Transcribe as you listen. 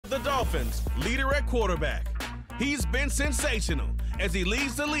the Dolphins' leader at quarterback. He's been sensational as he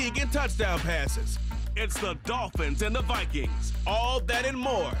leads the league in touchdown passes. It's the Dolphins and the Vikings. All that and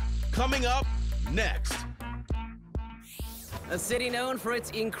more coming up next. A city known for its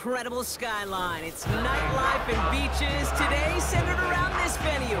incredible skyline, its nightlife and beaches, today centered around this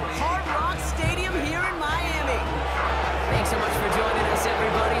venue, Hard Rock Stadium here in Miami. Thanks so much for joining us,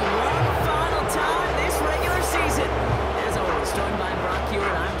 everybody. One final time this regular season. As always, joined by Brock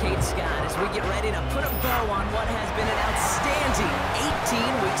Hewitt, I'm Kate Scott, as we get ready to put a bow on what has been an outstanding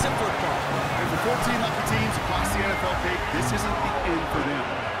 18 weeks of football. And for 14 lucky teams across the NFL, Kate, this isn't the end for them.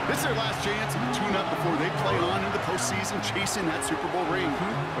 This is their last chance to tune-up before they play on in the postseason chasing that Super Bowl ring.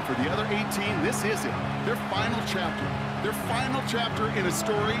 But for the other 18, this is it. Their final chapter. Their final chapter in a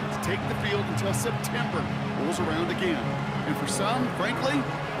story to take the field until September rolls around again. And for some, frankly,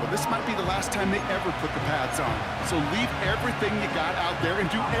 well, this might be the last time they ever put the pads on. So leave everything you got out there and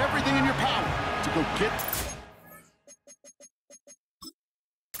do everything in your power to go get...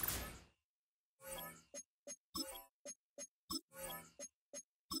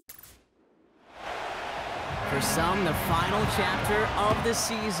 For some, the final chapter of the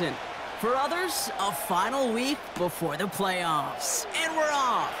season. For others, a final week before the playoffs. And we're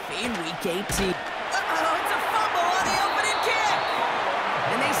off in Week 18. Uh-oh, it's a fumble on the opening kick!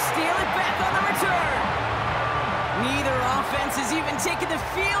 And they steal it back on the return. Neither offense has even taken the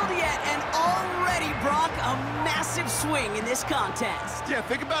field yet, and already, Brock, a massive swing in this contest. Yeah,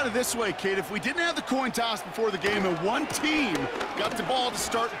 think about it this way, Kate. If we didn't have the coin toss before the game and one team got the ball to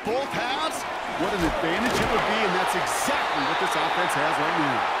start both halves, what an advantage it would be, and that's exactly what this offense has right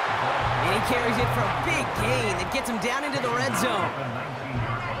now. And he carries it for a big gain that gets him down into the red zone.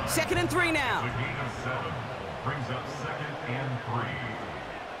 2nd and 3 now. The gain of 7 brings up 2nd and 3.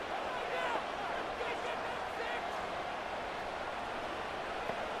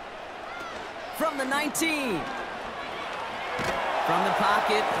 From the 19. From the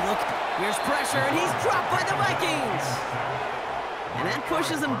pocket, look, here's pressure, and he's dropped by the Vikings. And that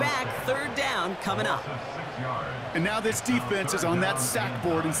pushes him back. 3rd down coming up. And now this defense is on that sack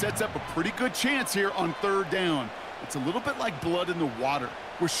board and sets up a pretty good chance here on 3rd down. It's a little bit like blood in the water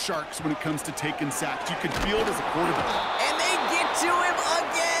with sharks when it comes to taking sacks. You can feel it as a quarterback. And they get to him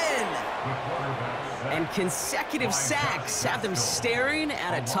again. And consecutive sacks have them staring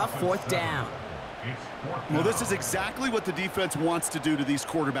at a tough 4th down. Well, this is exactly what the defense wants to do to these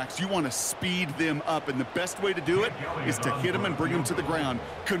quarterbacks. You want to speed them up, and the best way to do it is to hit them and bring them to the ground.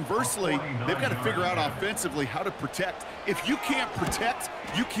 Conversely, they've got to figure out offensively how to protect. If you can't protect,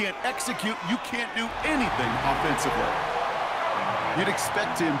 you can't execute, you can't do anything offensively. You'd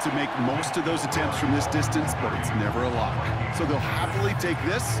expect him to make most of those attempts from this distance, but it's never a lock. So they'll happily take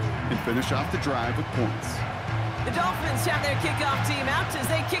this and finish off the drive with points. The Dolphins have their kickoff team out as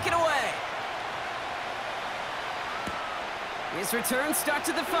they kick it away. His return starts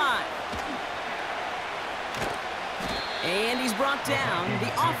at the 5. And he's brought down.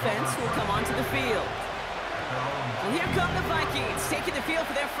 The offense will come onto the field. Well, here come the Vikings, taking the field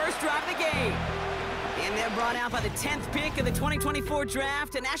for their first drive of the game. And they're brought out by the 10th pick of the 2024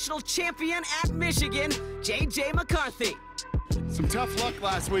 draft, a national champion at Michigan, J.J. McCarthy. Some tough luck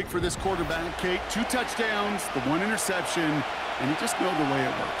last week for this quarterback, Kate. 2 touchdowns, the 1 interception, and you just know the way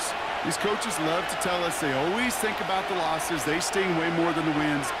it works. These coaches love to tell us they always think about the losses. They sting way more than the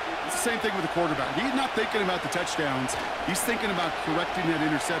wins. It's the same thing with the quarterback. He's not thinking about the touchdowns. He's thinking about correcting that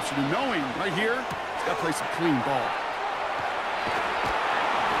interception and knowing right here, he's got to play some clean ball.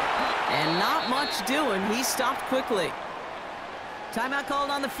 And not much doing. He stopped quickly. Timeout called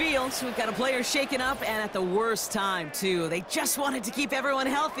on the field, so we've got a player shaken up, and at the worst time, too. They just wanted to keep everyone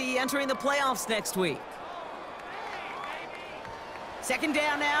healthy entering the playoffs next week. 2nd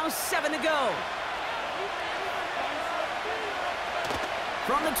down now, 7 to go.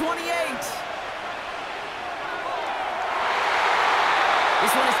 From the 28.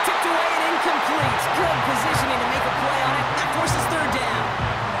 This one is tipped away and incomplete. Good positioning to make a play on it. That forces 3rd down.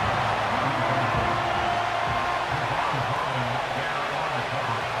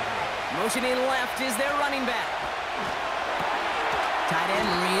 Motioning left is their running back. Tight end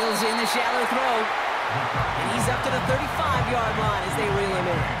reels in the shallow throw. And he's up to the 35-yard line as they reel him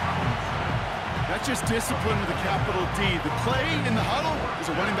in. That's just discipline with a capital D. The play in the huddle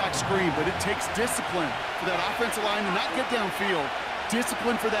is a running back screen, but it takes discipline for that offensive line to not get downfield.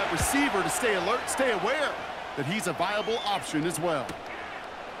 Discipline for that receiver to stay alert, stay aware that he's a viable option as well.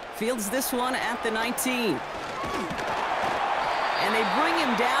 Fields this one at the 19. And they bring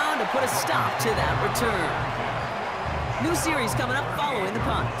him down to put a stop to that return. New series coming up following the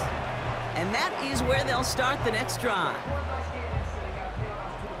punt. And that is where they'll start the next drive.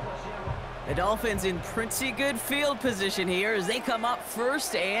 The Dolphins in pretty good field position here as they come up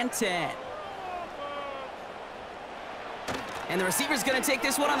 1st and 10. And the receiver's going to take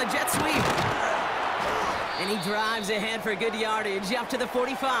this one on the jet sweep. And he drives ahead for good yardage up to the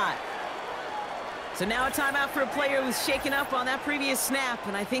 45. So now a timeout for a player who's shaken up on that previous snap,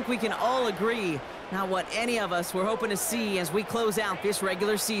 and I think we can all agree not what any of us were hoping to see as we close out this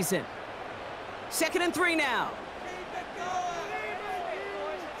regular season. 2nd and 3 now.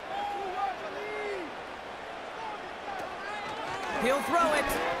 He'll throw it.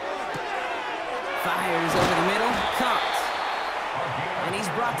 Fires over the middle, caught. And he's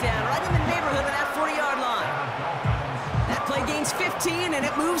brought down right in the neighborhood of that 40-yard line. That play gains 15, and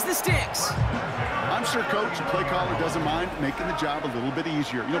it moves the sticks. I'm sure Coach and play caller doesn't mind making the job a little bit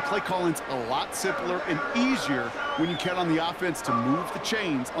easier. You know, play calling's a lot simpler and easier when you count on the offense to move the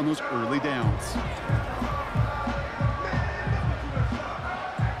chains on those early downs.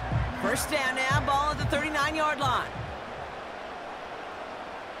 1st down now, ball at the 39-yard line.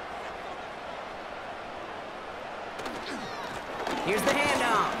 Here's the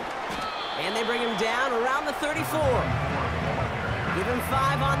handoff. And they bring him down around the 34. Give him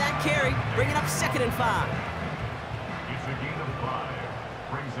 5 on that carry. Bring it up 2nd and 5. It's a gain of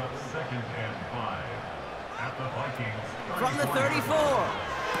 5. Brings up 2nd and 5. At the Vikings. From the 34.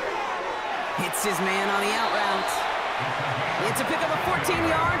 Hits his man on the out route. It's a pickup of 14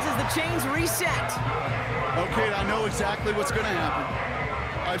 yards as the chains reset. Okay, I know exactly what's going to happen.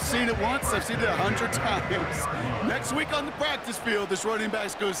 I've seen it once, I've seen it 100 times. Next week on the practice field, this running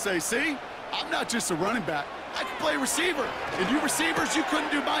back's going to say, see, I'm not just a running back. I can play receiver. And you receivers, you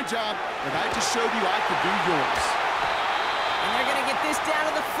couldn't do my job, but I just showed you I could do yours. And they're going to get this down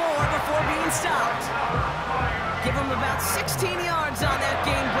to the 4 before being stopped. Give them about 16 yards on that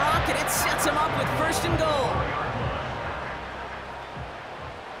gain, Brock, and it sets them up with 1st and goal.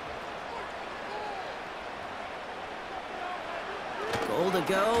 Goal to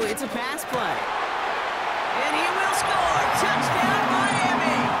go. It's a pass play. And he will score. Touchdown,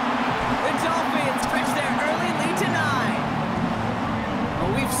 Miami. The Dolphins stretch their early lead to 9.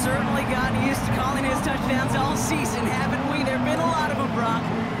 Well, we've certainly gotten used to calling his touchdowns all season, haven't we? There have been a lot of them, Brock.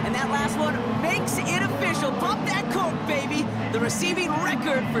 And that last one makes it official. Pump that cork, baby. The receiving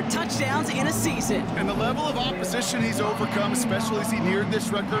record for touchdowns in a season. And the level of opposition he's overcome, especially as he neared this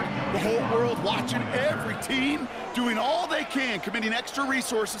record, the whole world watching, every team doing all they can, committing extra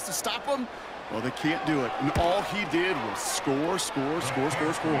resources to stop him. Well, they can't do it. And all he did was score, score, score,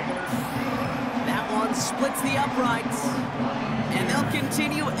 score, score. That one splits the uprights. And they'll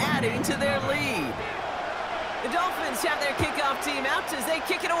continue adding to their lead. The Dolphins have their kickoff team out as they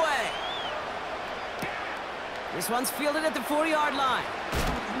kick it away. This one's fielded at the 40-yard line.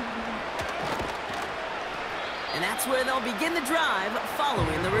 And that's where they'll begin the drive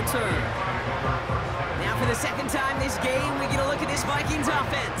following the return. Now for the 2nd time this game, we get a look at this Vikings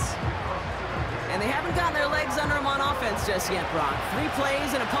offense. And they haven't gotten their legs under them on offense just yet, Brock. 3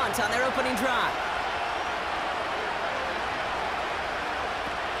 plays and a punt on their opening drive.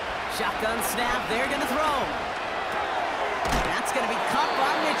 Shotgun snap, they're going to throw. That's going to be caught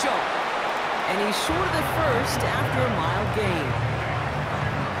by Mitchell. And he's short of the 1st after a mild gain.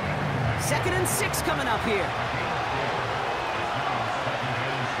 2nd and 6 coming up here.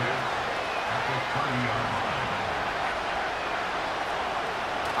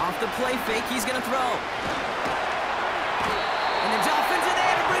 Off the play fake, he's going to throw. And the Dolphins are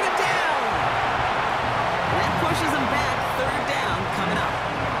there to bring him down. And that pushes him back. 3rd down coming up.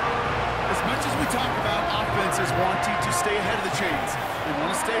 As much as we talk about offenses wanting to stay ahead of the chains, they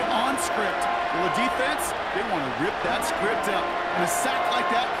want to stay on script. Well, the defense, they want to rip that script up. And a sack like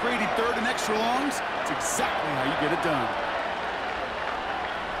that, creating 3rd and extra longs, it's exactly how you get it done.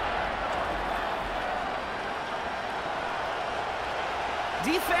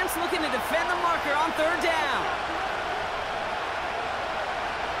 Defense looking to defend the marker on 3rd down.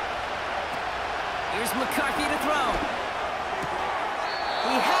 Here's McCarthy to throw.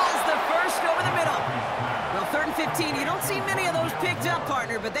 He has the 1st over the middle. Well, 3rd and 15, you don't see many of those picked up,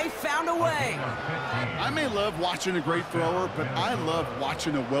 partner, but they found a way. I may love watching a great thrower, but I love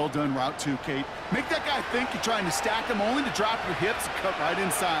watching a well-done route too, Kate. Make that guy think you're trying to stack him only to drop your hips and cut right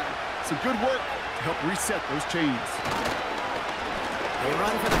inside. Some good work to help reset those chains. They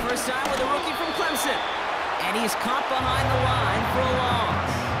run for the 1st time with a rookie from Clemson. And he's caught behind the line for a loss.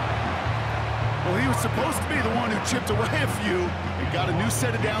 Well, he was supposed to be the one who chipped away a few and got a new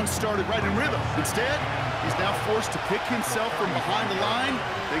set of downs started right in rhythm. Instead, he's now forced to pick himself from behind the line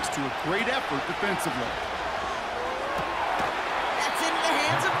thanks to a great effort defensively. That's into the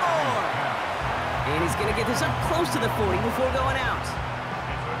hands of Moore. And he's going to get this up close to the 40 before going out.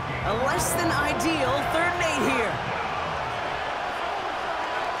 A less than ideal 3rd and 8 here.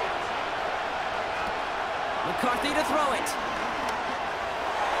 McCarthy to throw it.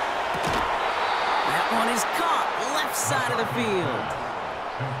 That one is caught left side of the field.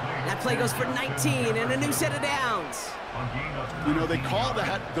 That play goes for 19 and a new set of downs. You know, they call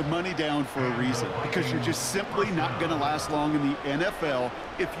that the money down for a reason, because you're just simply not going to last long in the NFL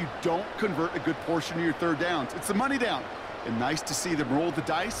if you don't convert a good portion of your 3rd downs. It's the money down. And nice to see them roll the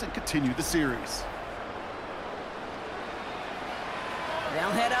dice and continue the series.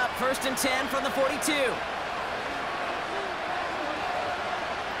 They'll head up 1st and 10 from the 42.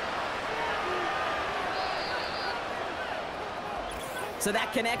 So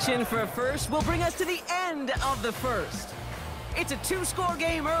that connection for a first will bring us to the end of the 1st. It's a 2-score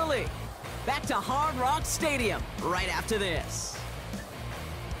game early. Back to Hard Rock Stadium right after this.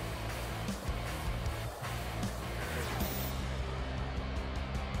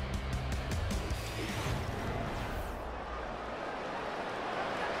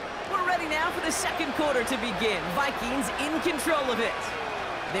 We're ready now for the 2nd quarter to begin. Vikings in control of it.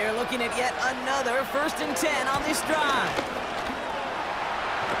 They're looking at yet another 1st and 10 on this drive.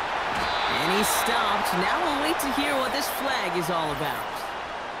 And he's stopped. Now we'll wait to hear what this flag is all about.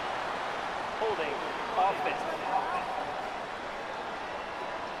 Holding offense.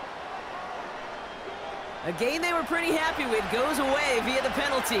 A game they were pretty happy with goes away via the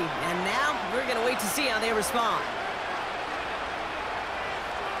penalty. And now we're going to wait to see how they respond.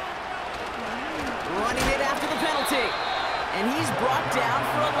 Running it after the penalty. And he's brought down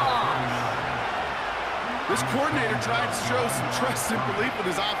for a loss. This coordinator tried to show some trust and belief in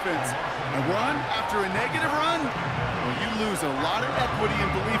his offense. A run after a negative run? Well, you lose a lot of equity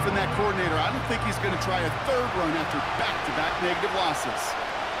and belief in that coordinator. I don't think he's going to try a 3rd run after back-to-back negative losses.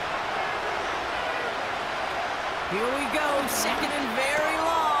 Here we go, 2nd and very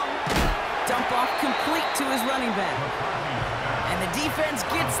long. Dump off complete to his running back. And the defense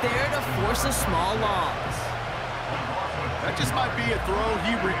gets there to force a small loss. That just might be a throw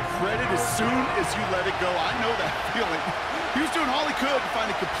he regretted as soon as you let it go. I know that feeling. He was doing all he could to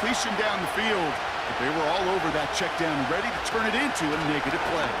find a completion down the field, but they were all over that check down, ready to turn it into a negative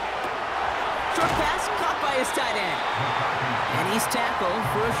play. Short pass caught by his tight end. And he's tackled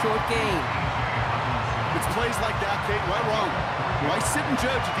for a short gain. It's plays like that, Kate, right wrong. Well, I sit and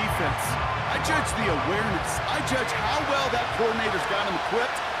judge a defense. I judge the awareness. I judge how well that coordinator's got him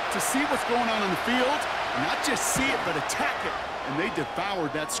equipped to see what's going on the field. Not just see it, but attack it. And they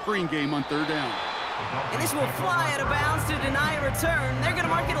devoured that screen game on 3rd down. And this will fly out of bounds to deny a return. They're going to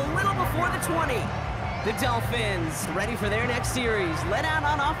mark it a little before the 20. The Dolphins ready for their next series. Led out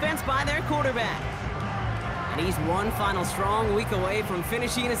on offense by their quarterback. And he's one final strong week away from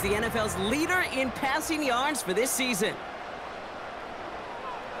finishing as the NFL's leader in passing yards for this season.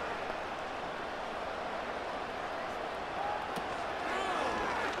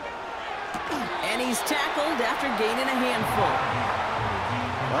 And he's tackled after gaining a handful.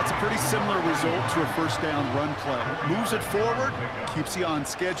 Well, that's a pretty similar result to a 1st down run play. Moves it forward, keeps you on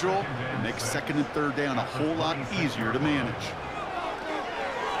schedule, and makes 2nd and 3rd down a whole lot easier to manage.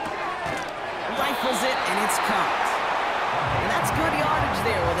 Rifles it, and it's caught. And that's good yardage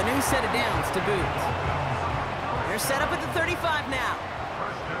there with a new set of downs to boot. They're set up at the 35 now.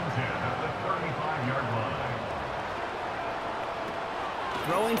 1st and 10 at the 35-yard line.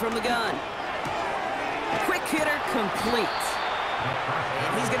 Throwing from the gun. Quick hitter complete.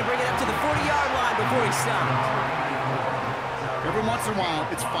 And he's going to bring it up to the 40-yard line before he stopped. Every once in a while,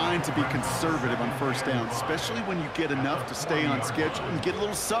 it's fine to be conservative on 1st down, especially when you get enough to stay on schedule and get a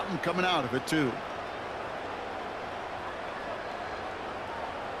little something coming out of it, too.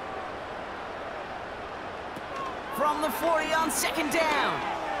 From the 40 on 2nd down.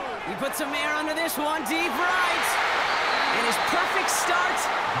 He puts some air under this one, deep right. And his perfect start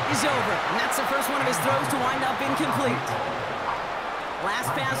is over. And that's the first one of his throws to wind up incomplete.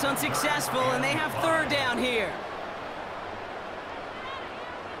 Last pass unsuccessful, and they have 3rd down here.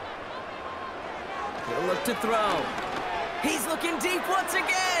 He'll look to throw. He's looking deep once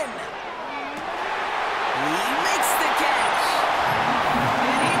again. He makes the catch.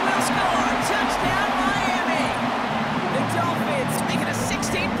 And he will score. Touchdown, Miami. The Dolphins make it a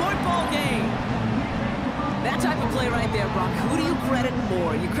 16-point ball game. That type of play right there, Brock. Who do you credit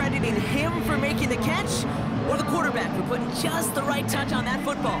more? Are you crediting him for making the catch or the quarterback for putting just the right touch on that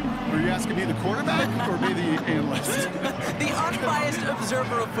football? Are you asking me the quarterback or me the analyst? The unbiased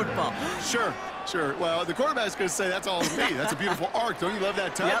observer of football. Sure. Well, the quarterback's going to say, that's all me. That's a beautiful arc. Don't you love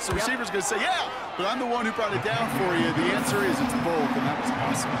that touch? Yep, the receiver's going to say, yeah, but I'm the one who brought it down for you. The answer is it's both, and that was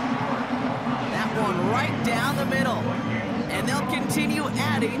awesome. That one right down the middle. And they'll continue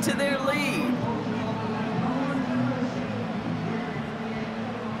adding to their lead.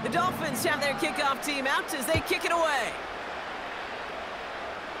 The Dolphins have their kickoff team out as they kick it away.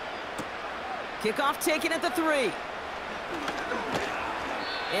 Kickoff taken at the 3.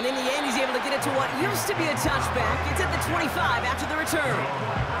 And in the end, he's able to get it to what used to be a touchback. It's at the 25 after the return.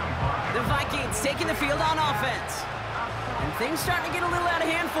 The Vikings taking the field on offense. And things starting to get a little out of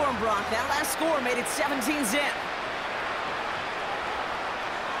hand for him, Brock. That last score made it 17-zip.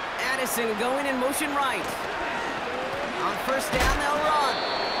 Addison going in motion right. On first down, they'll run.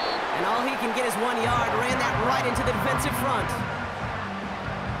 And all he can get is 1 yard. Ran that right into the defensive front.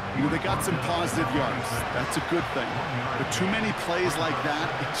 You know, they got some positive yards. That's a good thing. But too many plays like that,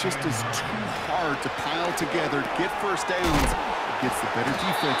 it just is too hard to pile together to get first downs against the better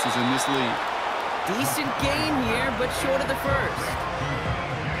defenses in this league. Decent gain here, but short of the first.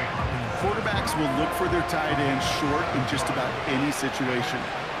 Quarterbacks will look for their tight end short in just about any situation.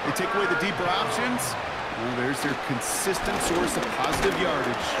 They take away the deeper options. Well, there's their consistent source of positive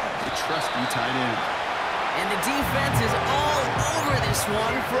yardage, the trusty tight end. And the defense is all over this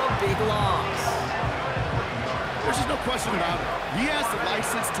one for a big loss. There's just no question about it. He has the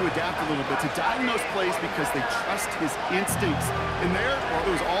license to adapt a little bit, to diagnose plays because they trust his instincts. And there, well,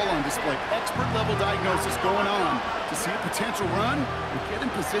 it was all on display. Expert-level diagnosis going on to see a potential run and get in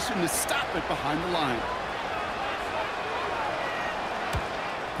position to stop it behind the line.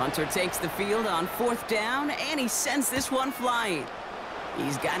 Punter takes the field on 4th down, and he sends this one flying.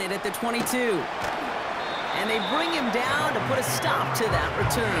 He's got it at the 22. And they bring him down to put a stop to that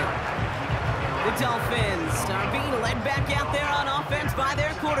return. The Dolphins are being led back out there on offense by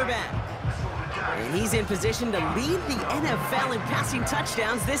their quarterback. And he's in position to lead the NFL in passing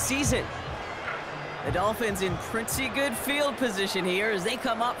touchdowns this season. The Dolphins in pretty good field position here as they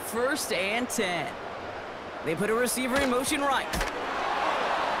come up 1st and 10. They put a receiver in motion right.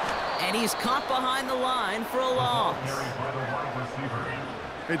 And he's caught behind the line for a loss.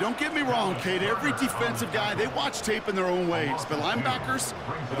 Hey, don't get me wrong, Kate. Every defensive guy, they watch tape in their own ways. But linebackers,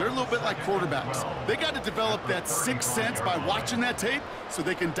 well, they're a little bit like quarterbacks. They got to develop that sixth sense by watching that tape so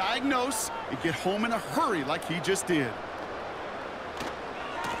they can diagnose and get home in a hurry like he just did.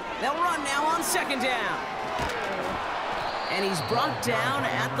 They'll run now on 2nd down. And he's brought down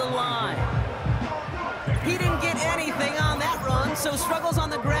at the line. He didn't get anything on that run, so struggles on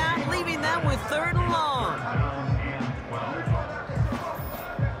the ground, leaving them with 3rd and long.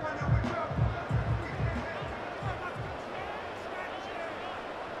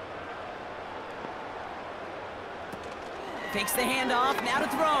 Takes the handoff, now to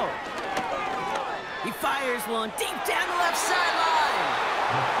throw. He fires one deep down the left sideline.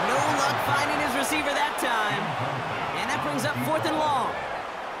 No luck finding his receiver that time. And that brings up 4th and long.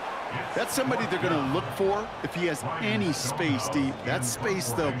 That's somebody they're going to look for if he has any space deep. That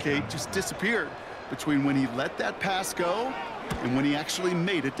space, though, Kate, just disappeared between when he let that pass go and when he actually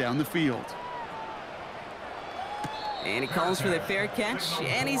made it down the field. And he calls for the fair catch,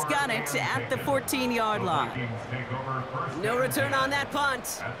 and he's got it at the 14-yard line. No return on that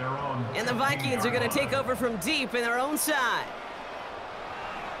punt. And the Vikings are going to take over from deep in their own side.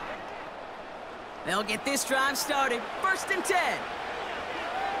 They'll get this drive started. 1st and 10.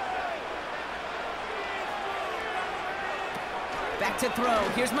 Back to throw.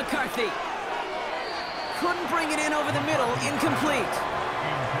 Here's McCarthy. Couldn't bring it in over the middle. Incomplete.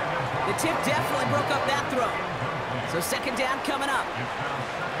 The tip definitely broke up that throw. So 2nd down coming up.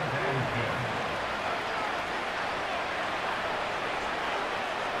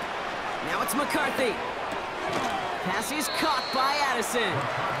 Now it's McCarthy. Pass is caught by Addison.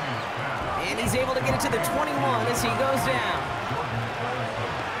 And he's able to get it to the 21 as he goes down.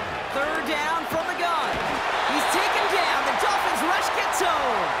 3rd down from the gun. He's taken down. The Dolphins rush gets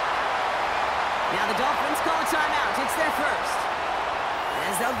home. Now the Dolphins call a timeout. It's their first.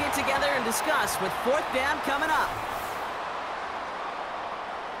 As they'll get together and discuss with 4th down coming up.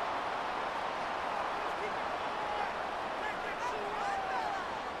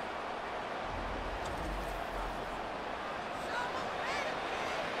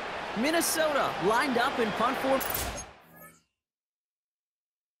 Minnesota lined up in punt form.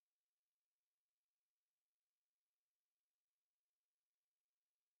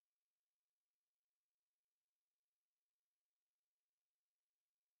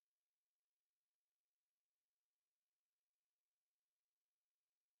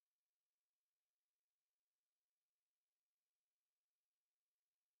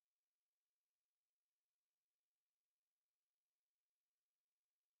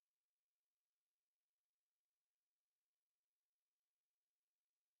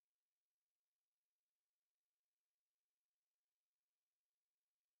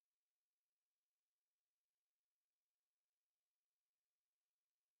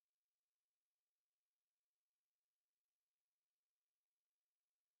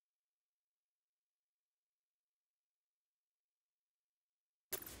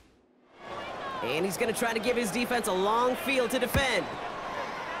 And he's going to try to give his defense a long field to defend.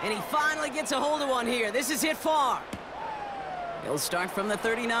 And he finally gets a hold of one here. This is hit far. He'll start from the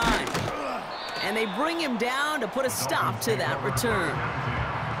 39. And they bring him down to put a stop to that return.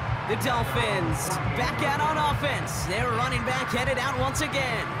 The Dolphins back out on offense. Their running back headed out once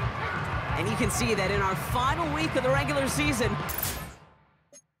again. And you can see that in our final week of the regular season,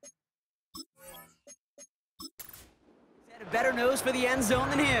 he's had a better nose for the end zone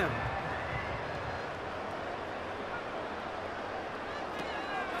than him.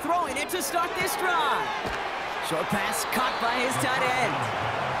 Throwing it to start this drive. Short pass caught by his tight end.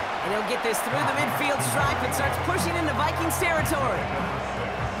 And he'll get this through the midfield stripe and starts pushing into Vikings territory.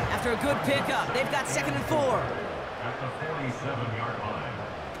 After a good pickup, they've got 2nd and 4. At the 47-yard line.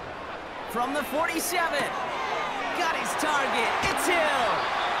 From the 47. Got his target. It's Hill.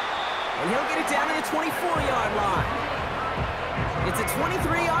 And he'll get it down to the 24-yard line. It's a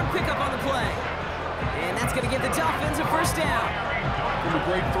 23-yard pickup on the play. And that's going to give the Dolphins a first down. From a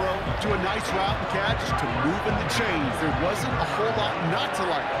great throw to a nice route and catch to moving the chains. There wasn't a whole lot not to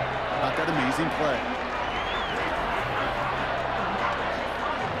like about that amazing play.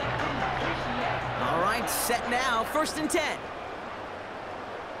 All right, set now, 1st and 10.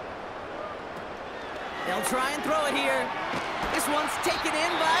 They'll try and throw it here. This one's taken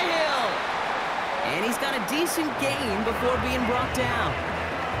in by Hill. And he's got a decent gain before being brought down.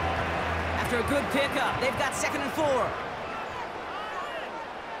 After a good pickup, they've got 2nd and 4.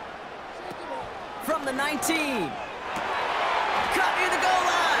 From the 19. Cut near the goal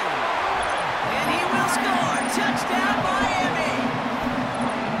line. And he will score. Touchdown, Miami.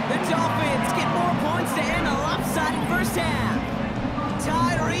 The Dolphins get more points to end a lopsided first half.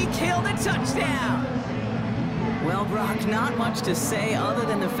 Tyreek Hill the touchdown. Well, Brock, not much to say other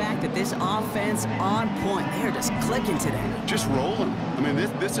than the fact that this offense on point. They're just clicking today. Just rolling. I mean,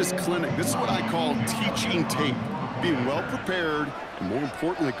 this is clinic. This is what I call teaching tape. Being well prepared, and more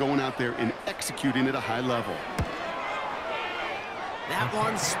importantly, going out there and executing at a high level. That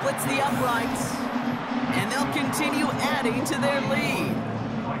one splits the uprights, and they'll continue adding to their lead.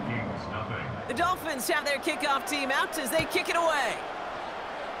 Vikings, nothing. The Dolphins have their kickoff team out as they kick it away.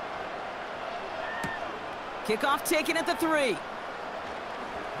 Kickoff taken at the 3.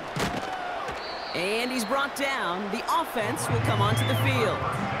 And he's brought down. The offense will come onto the field.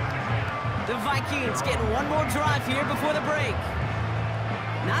 The Vikings getting one more drive here before the break.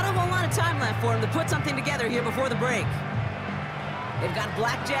 Not a whole lot of time left for them to put something together here before the break. They've got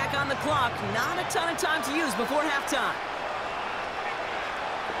blackjack on the clock. Not a ton of time to use before halftime.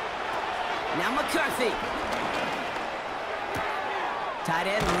 Now McCarthy. Tight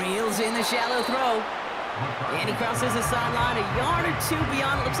end reels in the shallow throw. And he crosses the sideline a yard or 2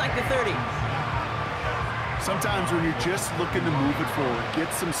 beyond, it looks like the 30. Sometimes when you're just looking to move it forward,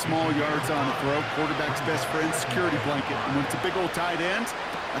 get some small yards on the throw, quarterback's best friend, security blanket. And when it's a big old tight end,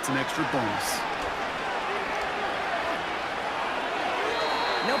 that's an extra bonus.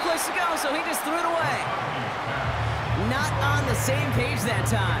 No place to go, so he just threw it away. Not on the same page that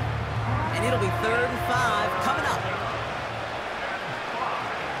time. And it'll be 3rd and 5 coming up.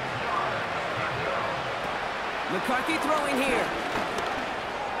 McCarthy throwing here.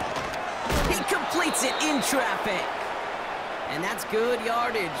 He completes it in traffic. And that's good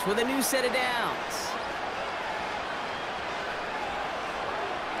yardage with a new set of downs.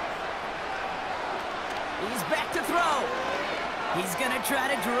 He's back to throw. He's going to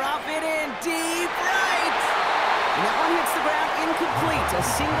try to drop it in deep right. And that one hits the ground incomplete. A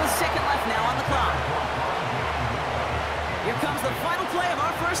single second left now on the clock. Here comes the final play of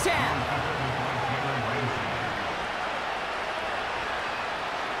our first half.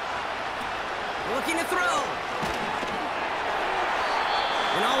 Looking to throw.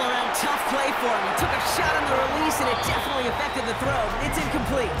 An all-around tough play for him. He took a shot on the release, and it definitely affected the throw, but it's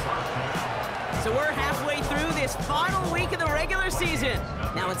incomplete. So we're halfway through this final week of the regular season.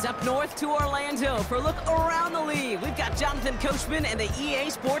 Now it's up north to Orlando for a look around the league. We've got Jonathan Coachman and the EA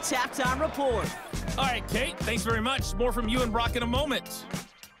Sports Halftime Report. All right, Kate, thanks very much. More from you and Brock in a moment.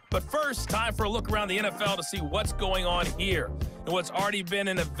 But first, time for a look around the NFL to see what's going on here and what's already been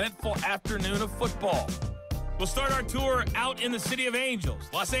an eventful afternoon of football. We'll start our tour out in the city of Angels,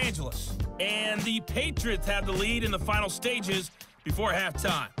 Los Angeles. And the Patriots have the lead in the final stages before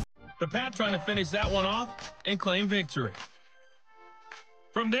halftime. The Pats trying to finish that one off and claim victory.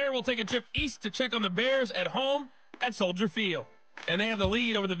 From there, we'll take a trip east to check on the Bears at home at Soldier Field. And they have the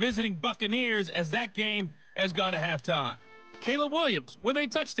lead over the visiting Buccaneers as that game has gone to halftime. Caleb Williams with a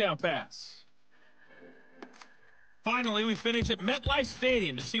touchdown pass. Finally, we finish at MetLife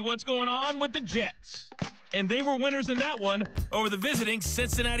Stadium to see what's going on with the Jets. And they were winners in that one over the visiting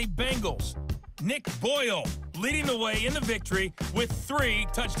Cincinnati Bengals. Nick Boyle leading the way in the victory with 3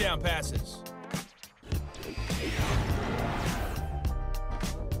 touchdown passes.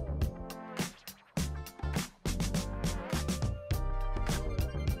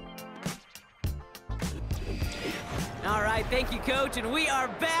 All right, thank you, Coach, and we are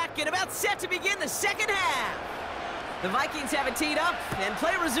back and about set to begin the second half. The Vikings have it teed up, and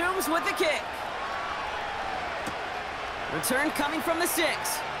play resumes with the kick. Return coming from the 6.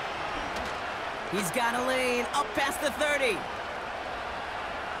 He's got a lane up past the 30. There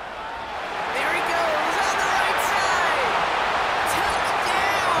he goes on the right side.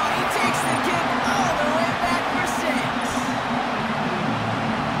 Touchdown! He takes the kick all the way back for 6.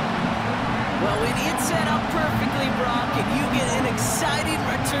 Well, when it's set up perfectly, Brock, and you get an exciting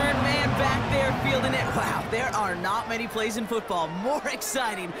return man back there fielding it, wow, there are not many plays in football more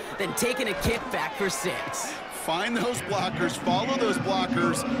exciting than taking a kick back for 6. Find those blockers, follow those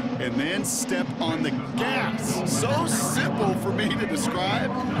blockers, and then step on the gas. So simple for me to describe,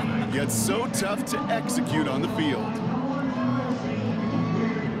 yet so tough to execute on the field.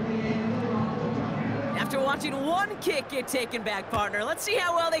 After watching one kick get taken back, partner, let's see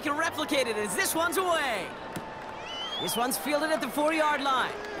how well they can replicate it as this one's away. This one's fielded at the 4-yard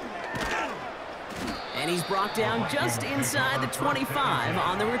line. And he's brought down just inside the 25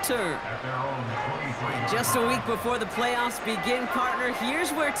 on the return. And just a week before the playoffs begin, partner,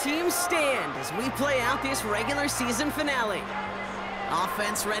 here's where teams stand as we play out this regular season finale.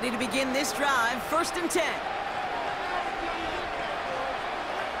 Offense ready to begin this drive, 1st and 10.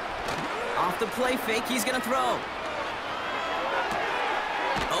 Off the play fake, he's gonna throw.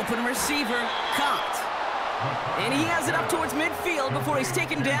 Open receiver, caught. And he has it up towards midfield before he's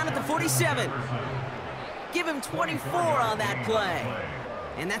taken down at the 47. Give him 24 on that play.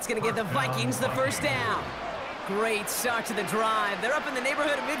 And that's going to give the Vikings the 1st down. Great start to the drive. They're up in the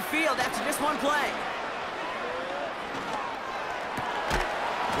neighborhood of midfield after just one play.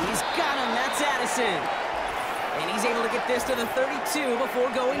 He's got him. That's Addison. And he's able to get this to the 32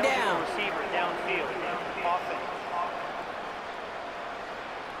 before going down. Receiver downfield. Offense.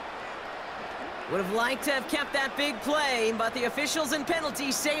 Would have liked to have kept that big play, but the officials and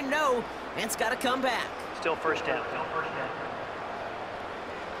penalties say no, and it's got to come back. Still 1st down.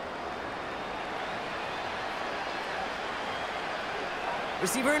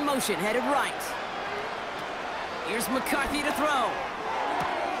 Receiver in motion, headed right. Here's McCarthy to throw.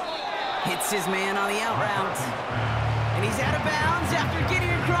 Hits his man on the out route. And he's out of bounds after getting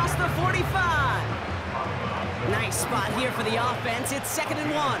across the 45. Nice spot here for the offense. It's 2nd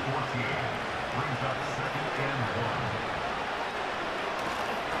and 1.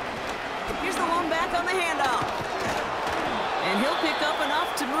 Here's the one back on the handoff. And he'll pick up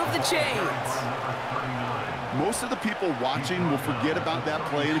enough to move the chains. Most of the people watching will forget about that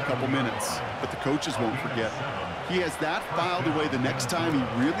play in a couple minutes, but the coaches won't forget. He has that filed away the next time he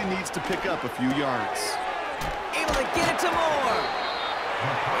really needs to pick up a few yards. Able to get it to Moore.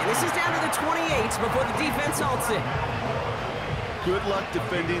 And this is down to the 28 before the defense halts it. Good luck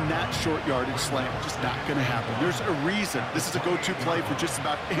defending that short yardage slant. Just not going to happen. There's a reason this is a go-to play for just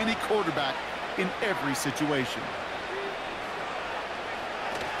about any quarterback in every situation.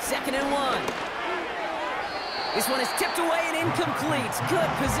 2nd and 1. This one is tipped away and incomplete. Good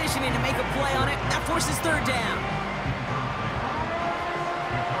positioning to make a play on it. That forces 3rd down.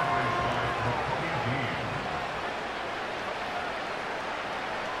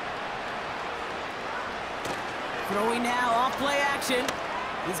 Throwing now, off play action.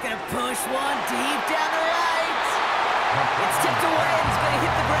 He's going to push one deep down the right. It's tipped away and it's going to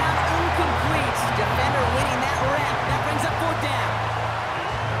hit the ground incomplete. Defender winning that rep. That brings up 4th down.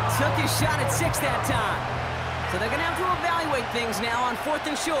 Took his shot at 6 that time. So they're going to have to evaluate things now on 4th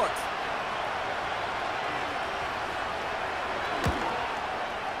and short.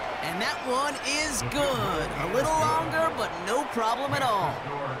 And that one is good. A little longer, but no problem at all.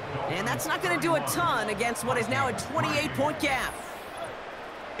 And that's not going to do a ton against what is now a 28-point gap.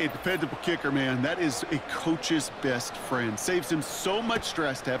 A dependable kicker, man. That is a coach's best friend. Saves him so much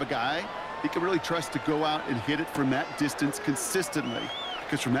stress to have a guy he can really trust to go out and hit it from that distance consistently.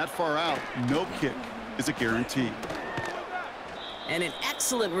 Because from that far out, no kick is a guarantee. And an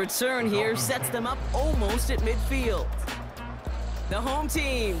excellent return here sets them up almost at midfield. The home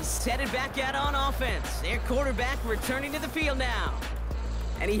team's headed back out on offense. Their quarterback returning to the field now.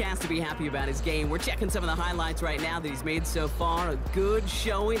 And he has to be happy about his game. We're checking some of the highlights right now that he's made so far. A good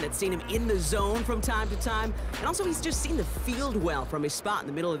showing that's seen him in the zone from time to time. And also he's just seen the field well from his spot in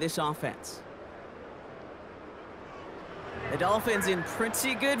the middle of this offense. The Dolphins in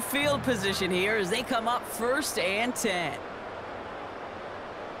pretty good field position here as they come up 1st and 10.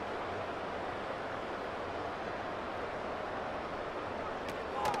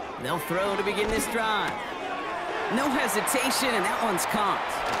 They'll throw to begin this drive. No hesitation, and that one's caught.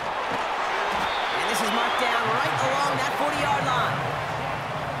 And this is marked down right along that 40-yard line.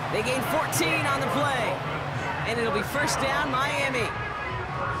 They gain 14 on the play, and it'll be first down, Miami.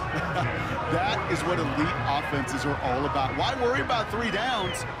 That is what elite offenses are all about. Why worry about 3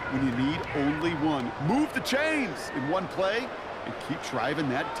 downs when you need only one? Move the chains in one play and keep driving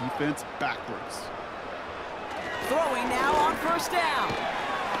that defense backwards. Throwing now on first down.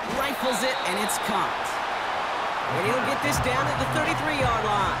 Rifles it, and it's caught. And he'll get this down at the 33-yard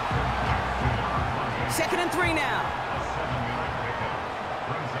line. 2nd and 3 now.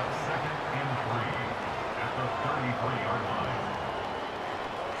 Brings up 2nd and 3 at the 33-yard line.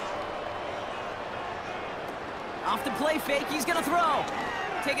 Off the play fake, he's gonna throw.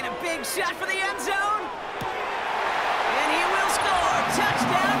 Taking a big shot for the end zone. And he will score.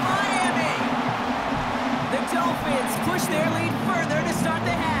 Touchdown, Miami. The Dolphins push their lead further to start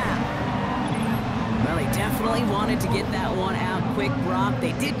the half. Well, they definitely wanted to get that one out quick, Brock.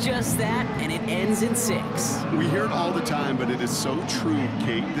 They did just that, and it ends in 6. We hear it all the time, but it is so true,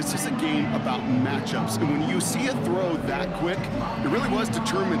 Kate. This is a game about matchups, and when you see a throw that quick, it really was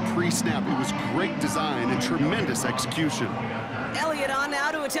determined pre-snap. It was great design and tremendous execution. Elliott on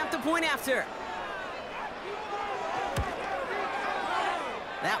now to attempt the point after.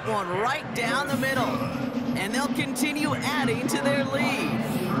 That one right down the middle, and they'll continue adding to their lead.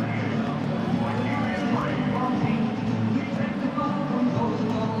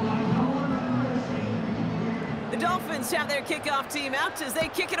 Dolphins have their kickoff team out as they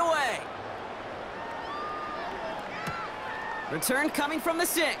kick it away. Return coming from the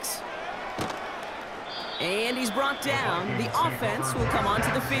 6. And he's brought down. The offense will come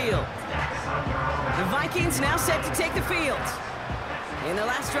onto the field. The Vikings now set to take the field. And their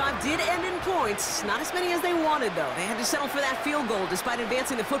last drive did end in points. Not as many as they wanted, though. They had to settle for that field goal despite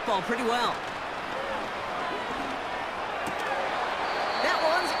advancing the football pretty well.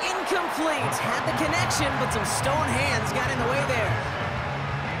 Incomplete. Had the connection, but some stone hands got in the way there.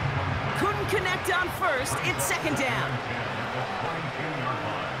 Couldn't connect on first. It's 2nd down.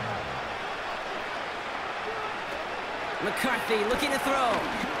 McCarthy looking to throw.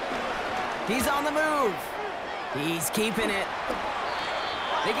 He's on the move. He's keeping it.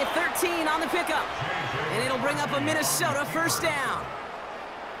 They get 13 on the pickup. And it'll bring up a Minnesota first down.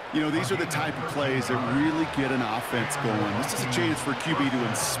 You know, these are the type of plays that really get an offense going. This is a chance for QB to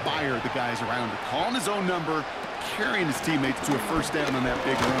inspire the guys around him. Calling his own number, carrying his teammates to a first down on that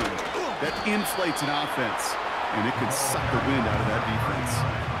big run. That inflates an offense, and it can suck the wind out of that defense.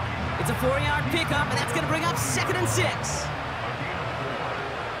 It's a 4-yard pickup, and that's going to bring up 2nd and 6.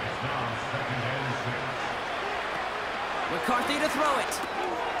 McCarthy to throw it.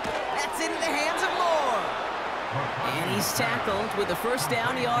 That's into the hands of Moore. And he's tackled with the first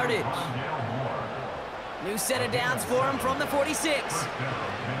down yardage. New set of downs for him from the 46.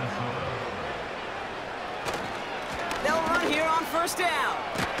 They'll run here on first down.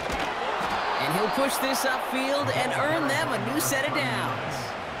 And he'll push this upfield and earn them a new set of downs.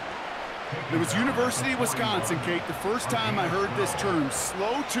 It was University of Wisconsin, Kate, the first time I heard this term,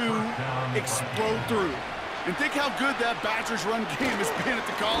 slow to explode through. And think how good that Badgers run game has been at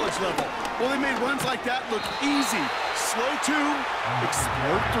the college level. Well, they made runs like that look easy. Slow to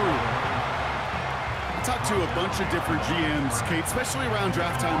explode through. I talked to a bunch of different GMs, Kate, especially around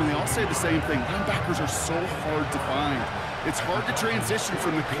draft time, and they all say the same thing. Linebackers are so hard to find. It's hard to transition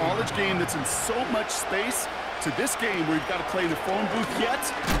from the college game that's in so much space to this game where you've got to play in the phone booth yet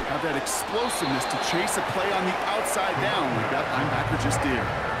have that explosiveness to chase a play on the outside down like that linebacker just did.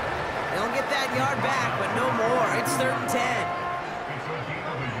 They'll get that yard back, but no more. It's 3rd and 10. It's a gain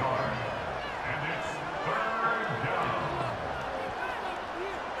of a yard, and it's 3rd down.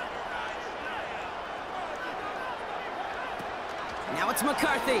 Now it's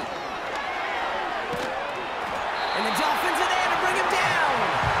McCarthy. And the Dolphins are there to bring him down.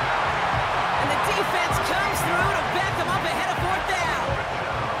 And the defense comes through to back them up ahead of 4th down.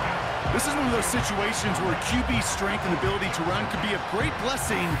 This is one of those situations where QB's strength and ability to run could be a great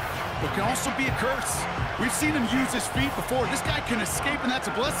blessing, but can also be a curse. We've seen him use his feet before. This guy can escape, and that's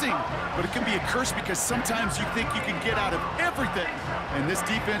a blessing. But it can be a curse because sometimes you think you can get out of everything, and this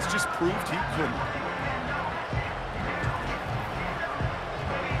defense just proved he couldn't.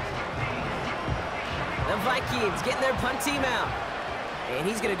 The Vikings getting their punt team out. And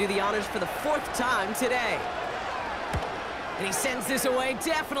he's going to do the honors for the 4th time today. And he sends this away.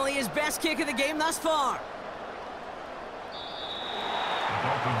 Definitely his best kick of the game thus far.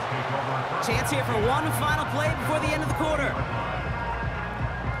 Chance here for one final play before the end of the quarter.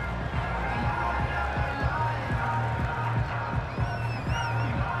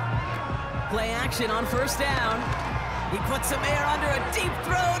 play action on first down. He puts some air under a deep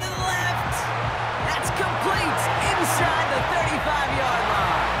throw to the left. That's complete inside the 35-yard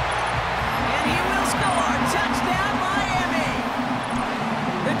line. And he will score. Touchdown, Miami.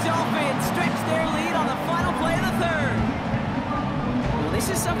 The Dolphins stretch their lead on the final play of the third. Well, this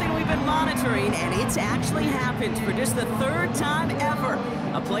is something we've been monitoring, and it's actually happened for just the third time ever.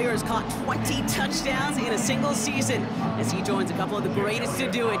 A player has caught 20 touchdowns in a single season as he joins a couple of the greatest to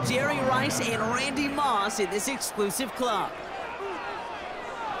do it, Jerry Rice and Randy Moss, in this exclusive club.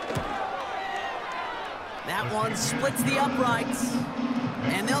 That one splits the uprights,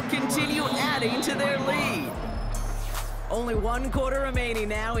 and they'll continue adding to their lead. Only one quarter remaining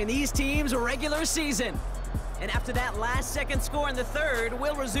now in these teams' regular season. And after that last-second score in the third,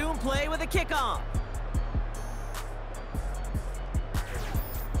 we'll resume play with a kickoff.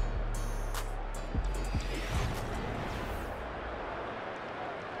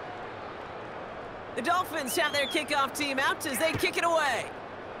 The Dolphins have their kickoff team out as they kick it away.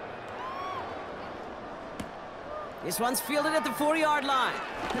 This one's fielded at the 40-yard line.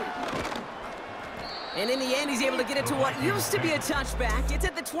 And in the end, he's able to get it to what used to be a touchback. It's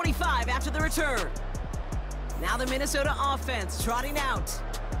at the 25 after the return. Now the Minnesota offense trotting out.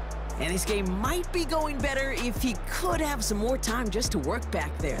 And this game might be going better if he could have some more time just to work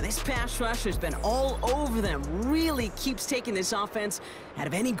back there. This pass rush has been all over them. Really keeps taking this offense out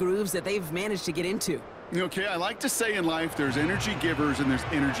of any grooves that they've managed to get into. Okay, I like to say in life there's energy givers and there's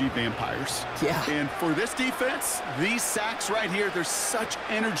energy vampires. Yeah. And for this defense, these sacks right here, they're such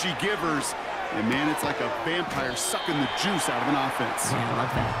energy givers. And man, it's like a vampire sucking the juice out of an offense. Yeah, I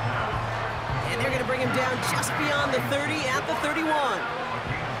love that. And they're going to bring him down just beyond the 30 at the 31.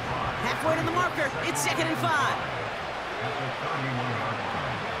 Halfway to the marker, it's 2nd and 5.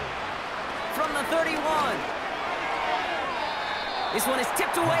 From the 31. This one is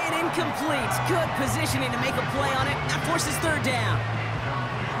tipped away and incomplete. Good positioning to make a play on it. That forces third down.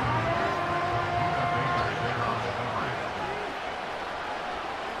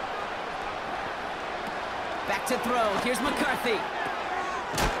 Back to throw. Here's McCarthy.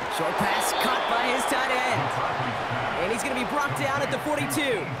 Short pass caught by his tight end. And he's going to be brought down at the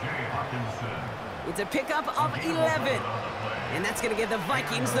 42. It's a pickup of 11. And that's going to give the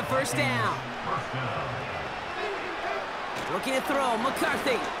Vikings the first down. Looking to throw,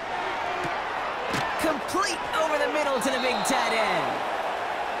 McCarthy. Complete over the middle to the big tight end.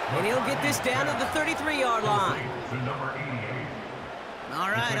 And he'll get this down to the 33-yard line. All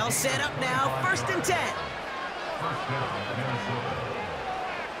right, all set up now. 1st and 10.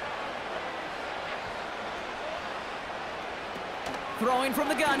 Throwing from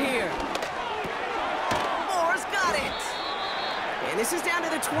the gun here. Moore's got it. And this is down to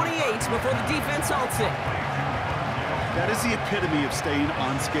the 28 before the defense halts it. That is the epitome of staying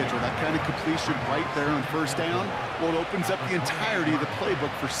on schedule. That kind of completion right there on first down. Well, it opens up the entirety of the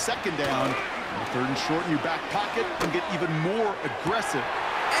playbook for second down. And 3rd and short in your back pocket and get even more aggressive.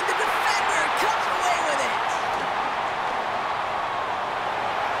 And the defender comes away with it.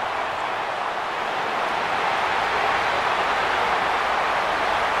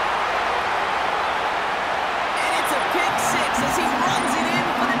 And it's a pick 6 as he runs it in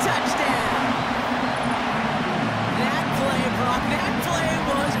for the touchdown. That play, Brock, that play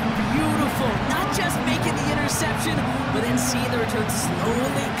was beautiful. Not just making the interception, but then seeing the return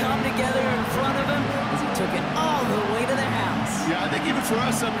slowly come together in front of him as he took it all the way to the house. Yeah, I think even for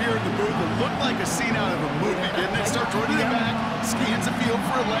us up here in the booth, it looked like a scene out of a movie, didn't it? Starts running it back, scans the field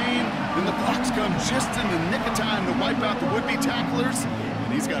for a lane, then the blocks come just in the nick of time to wipe out the would-be tacklers,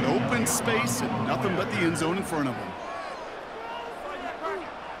 and he's got open space and nothing but the end zone in front of him.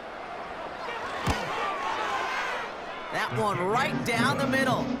 That one right down the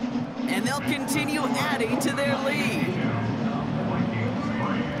middle. And they'll continue adding to their lead.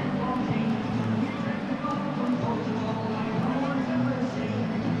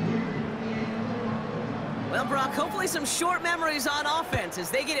 Well, Brock, hopefully some short memories on offense as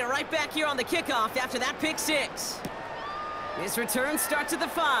they get it right back here on the kickoff after that pick 6. This return starts at the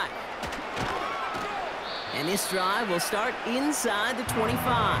 5. And this drive will start inside the 25.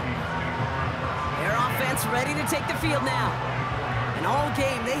 Their offense ready to take the field now. And all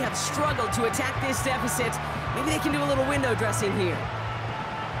game, they have struggled to attack this deficit. Maybe they can do a little window dressing here.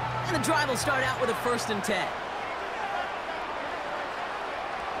 And the drive will start out with a 1st and 10.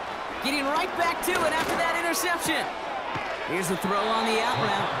 Getting right back to it after that interception. Here's the throw on the out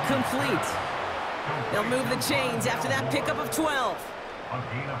route. Complete. They'll move the chains after that pickup of 12.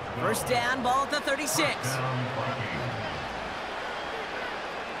 First down, ball at the 36.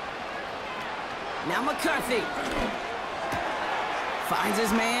 Now McCarthy. Finds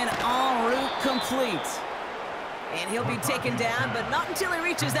his man en route complete. And he'll be taken down, but not until he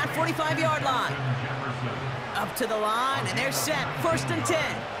reaches that 45-yard line. Up to the line, and they're set. 1st and 10.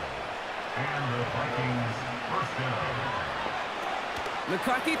 And the Vikings first down.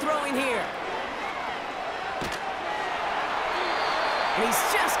 McCarthy throwing here. And he's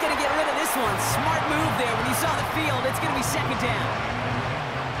just going to get rid of this one. Smart move there. When he saw the field, it's going to be 2nd down.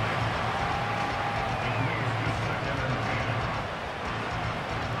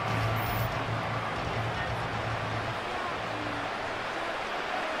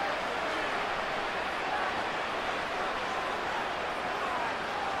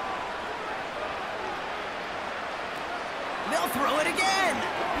 They'll throw it again.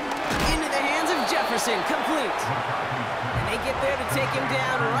 Into the hands of Jefferson. Complete. And they get there to take him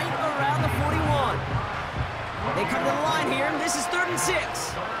down right around the 41. They come to the line here, and this is 3rd and 6.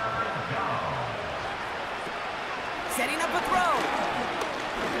 Setting up a throw.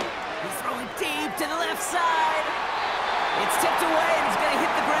 He's throwing deep to the left side. It's tipped away, and it's going to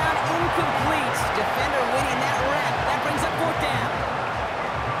hit the ground incomplete. Defender winning that rep. That brings up 4th down.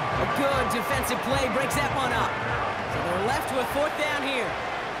 A good defensive play breaks that one up. So they're left with 4th down here.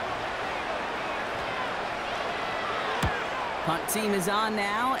 Punt team is on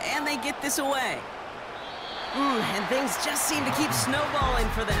now, and they get this away. And things just seem to keep snowballing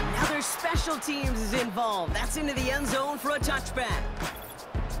for them. Now their special teams is involved. That's into the end zone for a touchback.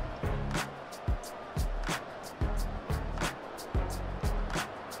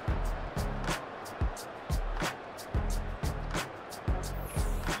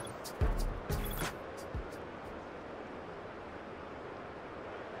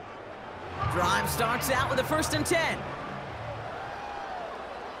 Drive starts out with a 1st and 10.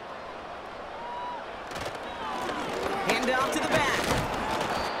 Hand off to the back.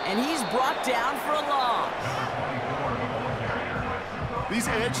 And he's brought down for a loss. These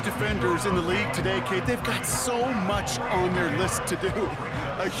edge defenders in the league today, Kate, they've got so much on their list to do.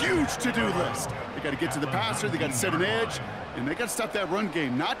 A huge to-do list. They got to get to the passer, they got to set an edge, and they got to stop that run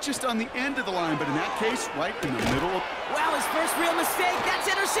game, not just on the end of the line, but in that case, right in the middle. Wow, his first real mistake. That's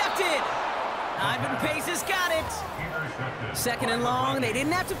intercepted. Ivan Pace has got it. 2nd and long. They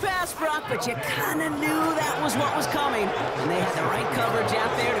didn't have to pass, Brock, but you kind of knew that was what was coming. And they had the right coverage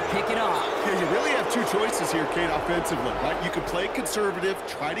out there to pick it off. Yeah, you really have two choices here, Kate, offensively, right? You can play conservative,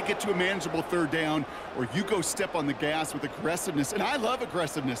 try to get to a manageable 3rd down, or you go step on the gas with aggressiveness. And I love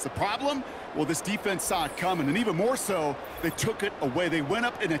aggressiveness. The problem? Well, this defense saw it coming, and even more so, they took it away. They went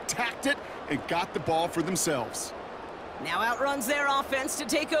up and attacked it and got the ball for themselves. Now outruns their offense to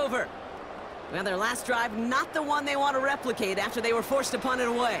take over. Well, their last drive, not the one they want to replicate after they were forced to punt it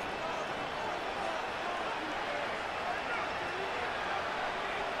away.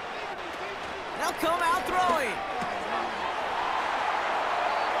 They'll come out throwing.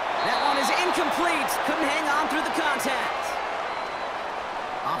 That one is incomplete. Couldn't hang on through the contact.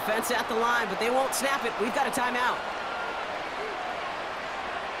 Offense at the line, but they won't snap it. We've got a timeout.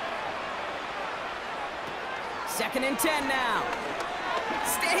 2nd and 10 now.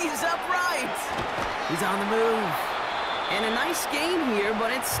 Stays upright. He's on the move. And a nice game here,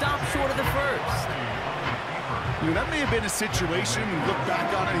 but it stopped short of the 1st. You know, that may have been a situation, when you look back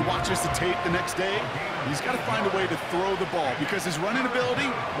on it and he watches the tape the next day, he's got to find a way to throw the ball because his running ability,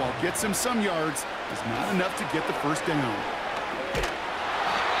 while it gets him some yards, is not enough to get the 1st down.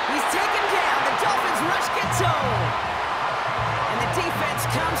 He's taken down. The Dolphins rush gets home. And the defense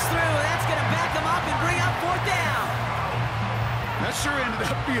comes through. That's going to back him up and bring up 4th down. That sure ended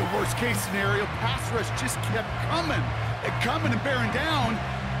up being a worst-case scenario. Pass rush just kept coming and bearing down,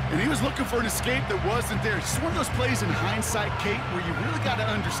 and he was looking for an escape that wasn't there. It's just one of those plays in hindsight, Kate, where you really got to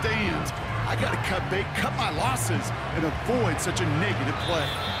understand, I got to cut my losses, and avoid such a negative play.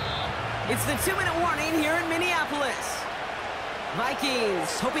 It's the 2-minute warning here in Minneapolis.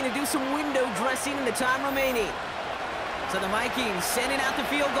 Vikings hoping to do some window dressing in the time remaining. So the Vikings sending out the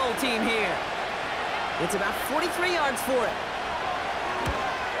field goal team here. It's about 43 yards for it.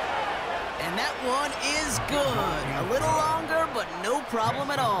 And that one is good. A little longer, but no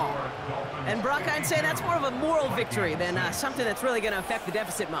problem at all. And Brock, I'd say that's more of a moral victory than something that's really going to affect the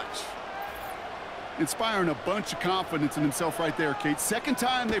deficit much. Inspiring a bunch of confidence in himself right there, Kate. 2nd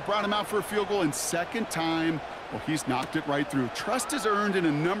time they brought him out for a field goal, and 2nd time, well, he's knocked it right through. Trust is earned in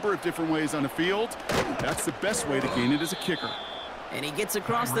a number of different ways on the field. That's the best way to gain it as a kicker. And he gets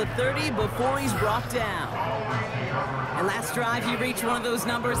across the 30 before he's brought down. And last drive, he reached one of those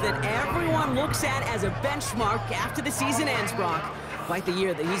numbers that everyone looks at as a benchmark after the season ends, Brock. Quite the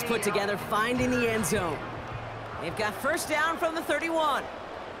year that he's put together, finding the end zone. They've got 1st down from the 31.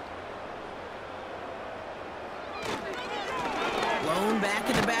 Low back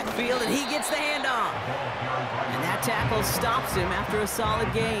in the backfield, and he gets the handoff. And that tackle stops him after a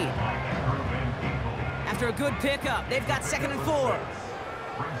solid gain. After a good pickup, they've got 2nd and 4.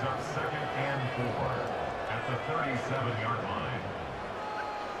 Brings up 2nd and 4 at the 37-yard line.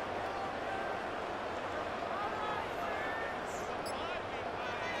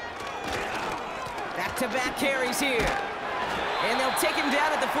 Back-to-back carries here. And they'll take him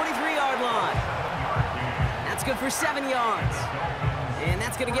down at the 43-yard line. That's good for 7 yards. And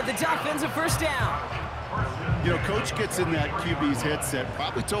that's going to give the Dolphins a first down. You know, Coach gets in that QB's headset,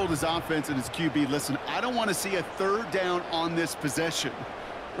 probably told his offense and his QB, listen, I don't want to see a 3rd down on this possession,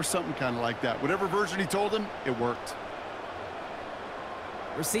 or something kind of like that. Whatever version he told him, it worked.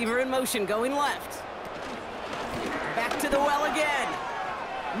 Receiver in motion, going left. Back to the well again.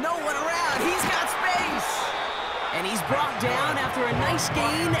 No one around. He's got space. And he's brought down after a nice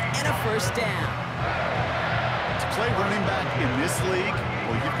gain and a first down. To play running back in this league,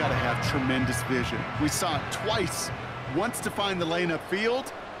 well, you've got to have tremendous vision. We saw it twice. Once to find the lane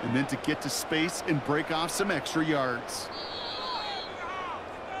upfield, and then to get to space and break off some extra yards.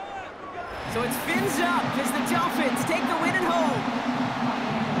 So it's fins up as the Dolphins take the win at home.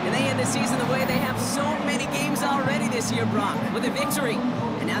 And they end the season the way they have so many games already this year, Brock, with a victory.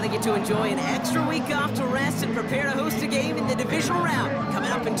 And now they get to enjoy an extra week off to rest and prepare to host a game in the divisional round coming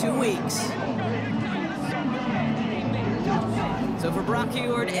up in 2 weeks. So for Brock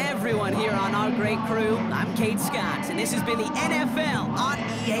Ewart, everyone here on our great crew, I'm Kate Scott, and this has been the NFL on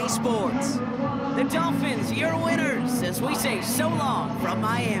EA Sports. The Dolphins, your winners, as we say so long from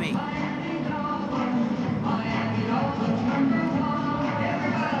Miami.